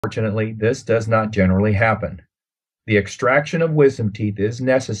Unfortunately, this does not generally happen. The extraction of wisdom teeth is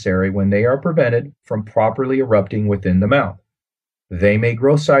necessary when they are prevented from properly erupting within the mouth. They may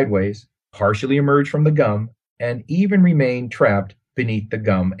grow sideways, partially emerge from the gum, and even remain trapped beneath the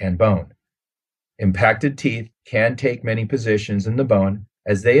gum and bone. Impacted teeth can take many positions in the bone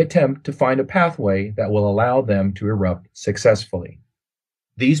as they attempt to find a pathway that will allow them to erupt successfully.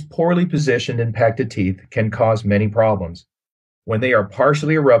 These poorly positioned impacted teeth can cause many problems. When they are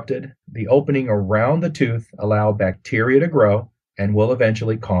partially erupted, the opening around the tooth allows bacteria to grow and will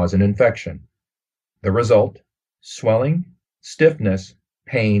eventually cause an infection. The result: swelling, stiffness,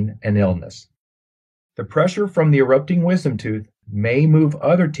 pain, and illness. The pressure from the erupting wisdom tooth may move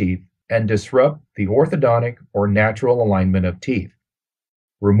other teeth and disrupt the orthodontic or natural alignment of teeth.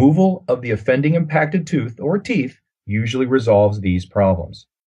 Removal of the offending impacted tooth or teeth usually resolves these problems.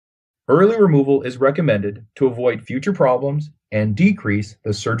 Early removal is recommended to avoid future problems and decrease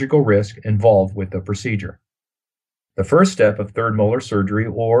the surgical risk involved with the procedure. The first step of third molar surgery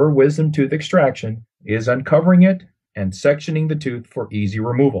or wisdom tooth extraction is uncovering it and sectioning the tooth for easy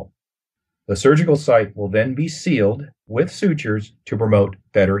removal. The surgical site will then be sealed with sutures to promote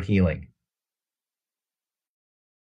better healing.